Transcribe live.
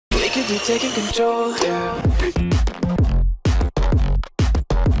could be taking control, yeah.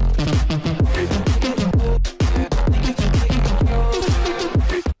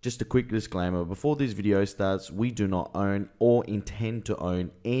 Just a quick disclaimer, before this video starts, we do not own or intend to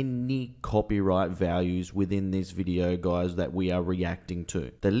own any copyright values within this video, guys, that we are reacting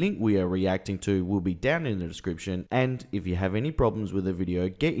to. The link we are reacting to will be down in the description, and if you have any problems with the video,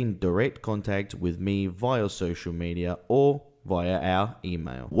 get in direct contact with me via social media or via our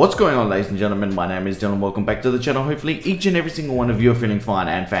email. What's going on, ladies and gentlemen? My name is Dylan. Welcome back to the channel. Hopefully each and every single one of you are feeling fine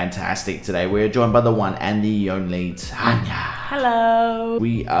and fantastic. Today we are joined by the one and the only Tanya. Hello.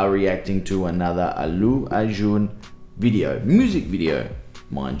 We are reacting to another Allu Arjun video, music video,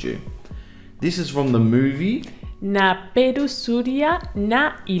 mind you. This is from the movie Naa Peru Surya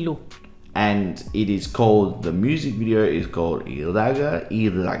Naa Illu. And it is called, the music video is called Iraga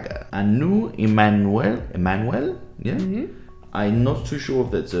Iraga. Emannuel, yeah? I'm not too sure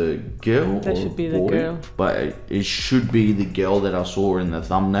if that's a girl That or should be boy, the girl. but it should be the girl that I saw in the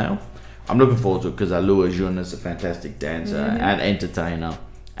thumbnail. I'm looking forward to it because Allu Arjun is a fantastic dancer and entertainer,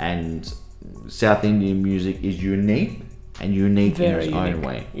 and South Indian music is unique and unique in its own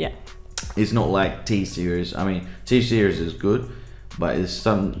way. Yeah. It's not like T-Series. I mean, T-Series is good, but it's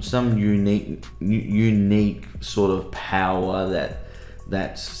some unique sort of power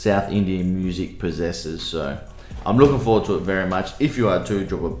that South Indian music possesses. So I'm looking forward to it very much. If you are too,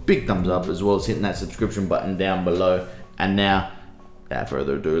 drop a big thumbs up, as well as hitting that subscription button down below. And now, without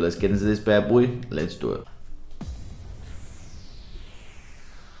further ado, let's get into this bad boy. Let's do it.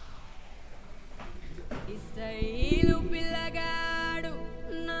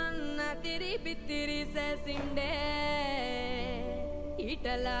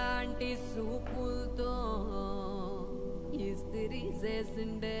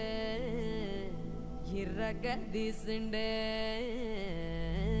 Iraga Iraga.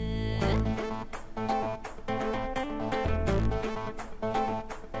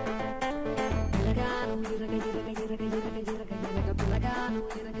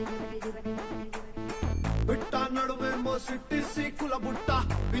 Bitta naduvemo sitti sikula butta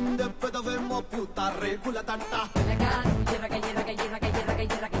binde pedavemo puta regula tatta Iraga Iraga Iraga Iraga Iraga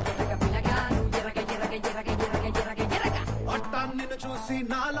Iraga pilaganu Iraga Iraga Iraga Iraga Iraga Iraga అట్టాన్నిను చూసి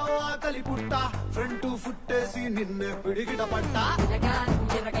నాలో ఆకలి పుట్ట front ఫుట్టేసి నిన్నే పిడిగిట పట్ట పిలగాను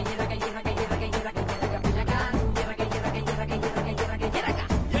ఎరగ ఎరగ ఎరగ ఎరగ ఎరగ ఎరగ పిలగాను ఎరగ ఎరగ ఎరగ ఎరగ ఎరగ ఎరగ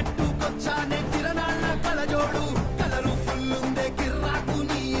ఎట్టుకొచ్చానే కిరణాల కలజోడు colour full ఉందే కిర్రాకు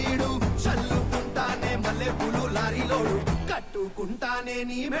నీడు చల్లుకుంటానే మల్లెపూలు లారీలోడు కట్టుకుంటానే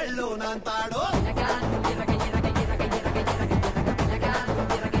నీ మెళ్ళో నాంతాడో పిలగాను ఎరగ ఎరగ ఎరగ ఎరగ ఎరగ పిలగాను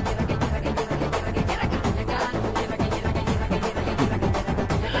ఎరగ ఎరగ ఎరగ ఎరగ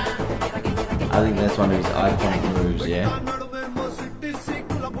I think that's one of his iconic moves, yeah?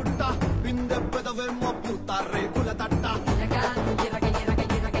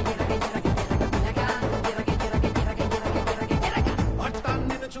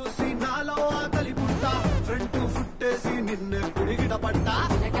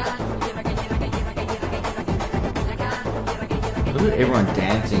 Look at everyone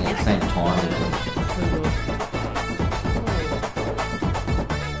dancing at the same time.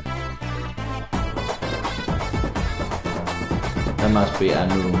 That must be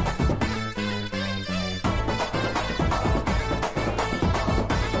Anu.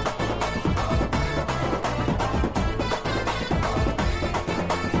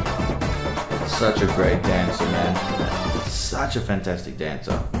 Such a great dancer, man. Such a fantastic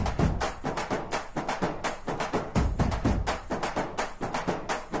dancer.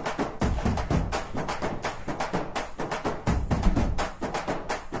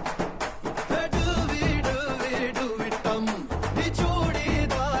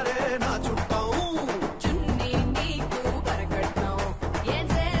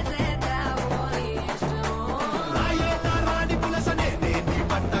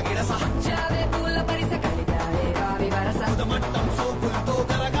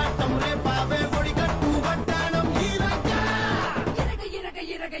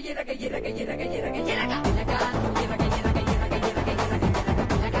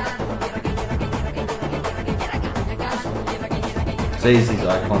 See his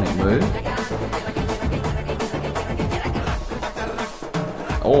iconic move.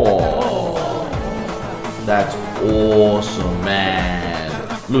 Oh, that's awesome, man.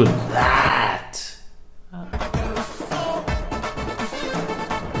 Look at that.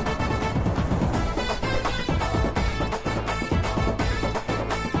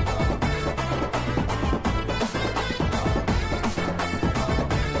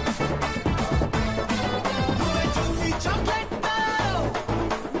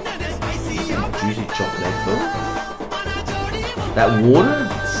 juicy chocolate though. That water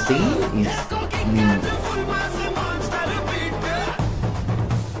scene is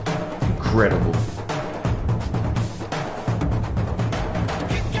incredible.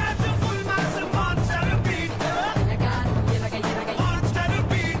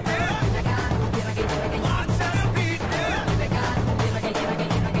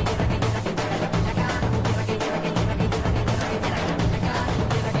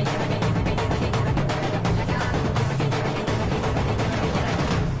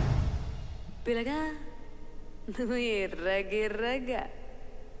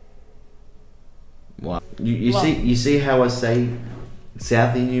 Wow. You see how I say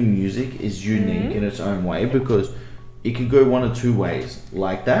South Indian music is unique in its own way, because it can go one of two ways,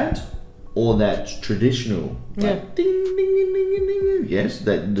 like that, or that's traditional. Like ding, ding, ding, ding, ding, yes,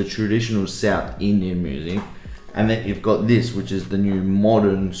 that the traditional South Indian music, and then you've got this, which is the new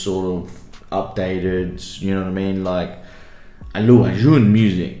modern sort of updated, you know what I mean, like Allu Arjun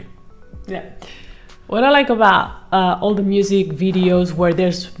music. Yeah. What I like about all the music videos where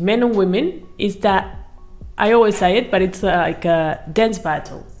there's men and women is that, I always say it, but it's like a dance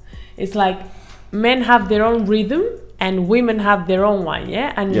battle. It's like men have their own rhythm and women have their own one,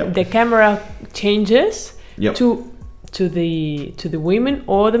 yeah? And the camera changes to the women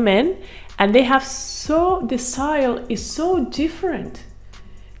or the men, and they have the style is so different.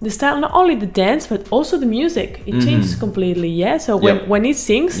 The style, not only the dance, but also the music. It changes completely, yeah? So when he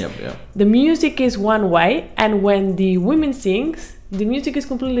sings, the music is one way, and when the women sings, the music is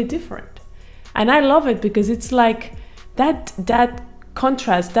completely different. And I love it because it's like that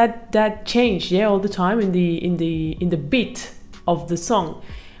contrast, that change, yeah, all the time in the beat of the song.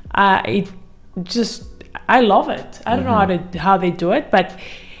 I love it. I don't know how they do it, but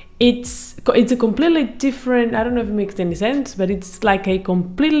it's a completely different, I don't know if it makes any sense, but it's like a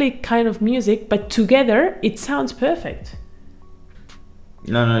completely kind of music, but together it sounds perfect.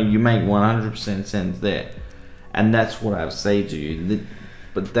 No, you make 100% sense there. And that's what I say to you.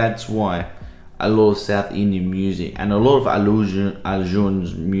 But that's why a lot of South Indian music and a lot of Allu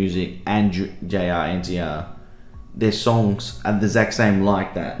Arjun's music and JR, their songs are the exact same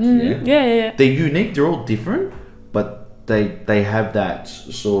like that. Yeah. They're unique, they're all different, but they have that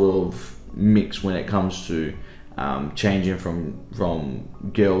sort of mix when it comes to changing from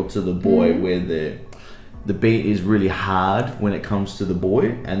girl to the boy, where the beat is really hard when it comes to the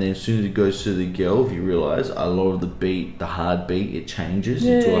boy, and then as soon as it goes to the girl, if you realize a lot of the hard beat, it changes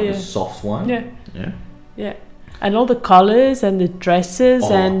into like a soft one. Yeah. And all the colors and the dresses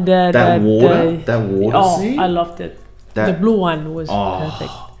and that water scene. I loved it. The blue one was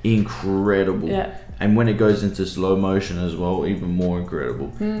perfect. Incredible. Yeah. And when it goes into slow motion as well, even more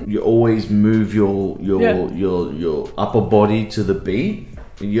incredible. You always move your upper body to the beat.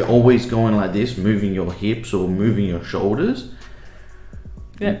 You're always going like this, moving your hips or moving your shoulders.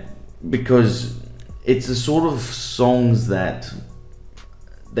 Yeah. Because it's the sort of songs that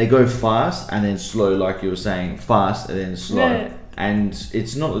they go fast and then slow, like you were saying, fast and then slow. Yeah. And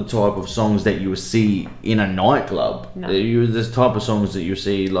it's not the type of songs that you will see in a nightclub. No. There's type of songs that you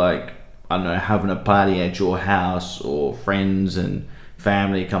see, like, I don't know, having a party at your house or friends and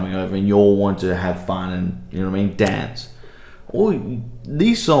family coming over and you all want to have fun and, you know what I mean, dance. Or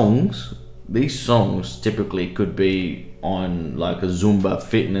these songs typically could be on like a Zumba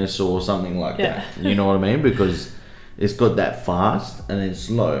fitness or something like that. You know what I mean? Because it's got that fast and then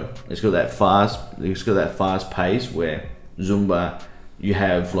slow. It's got that fast pace where Zumba, you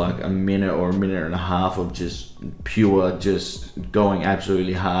have like a minute or a minute and a half of just pure, just going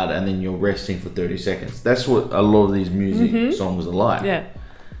absolutely hard, and then you're resting for 30 seconds. That's what a lot of these music songs are like. Yeah.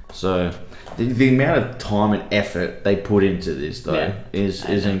 So the amount of time and effort they put into this though is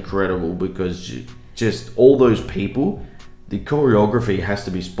incredible, because just all those people, the choreography has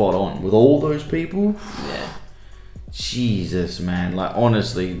to be spot on with all those people. Yeah. Jesus, man, like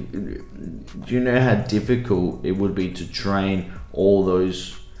honestly, do you know how difficult it would be to train all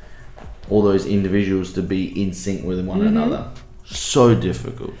those individuals to be in sync with one another? So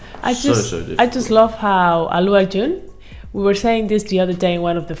difficult. So difficult. I just love how Allu Arjun, we were saying this the other day in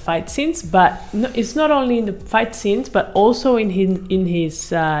one of the fight scenes, but it's not only in the fight scenes, but also in his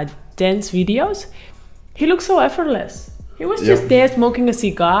dance videos. He looks so effortless. He was just there smoking a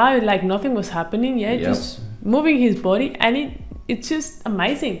cigar, like nothing was happening. Just moving his body, and it's just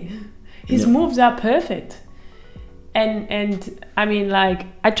amazing. His moves are perfect. And I mean, like,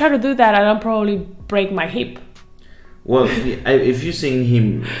 I try to do that, I'll probably break my hip. Well, if you've seen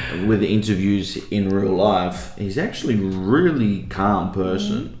him with the interviews in real life, he's actually a really calm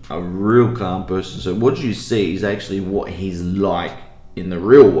person, a real calm person. So what you see is actually what he's like in the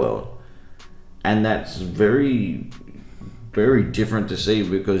real world. and that's very, very different to see,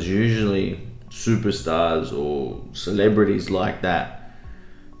 because usually superstars or celebrities like that,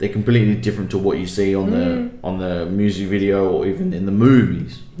 they're completely different to what you see on the music video or even in the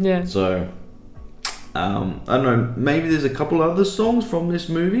movies. Yeah. So I don't know, maybe there's a couple other songs from this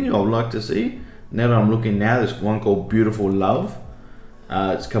movie I would like to see. Now that I'm looking now, there's one called Beautiful Love.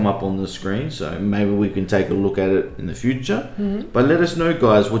 It's come up on the screen, so maybe we can take a look at it in the future. But let us know,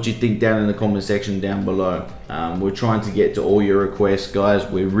 guys, what you think down in the comment section down below. We're trying to get to all your requests, guys.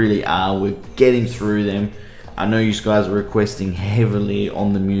 We really are. We're getting through them. I know you guys are requesting heavily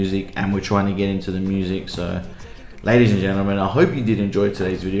on the music, and we're trying to get into the music. So, ladies and gentlemen, I hope you did enjoy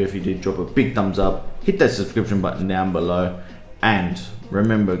today's video. If you did, drop a big thumbs up, hit that subscription button down below, and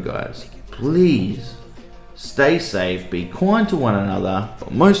remember, guys, please stay safe, be kind to one another,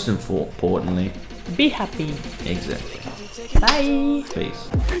 but most importantly, be happy. Exactly. Bye.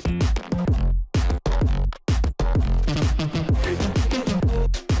 Peace.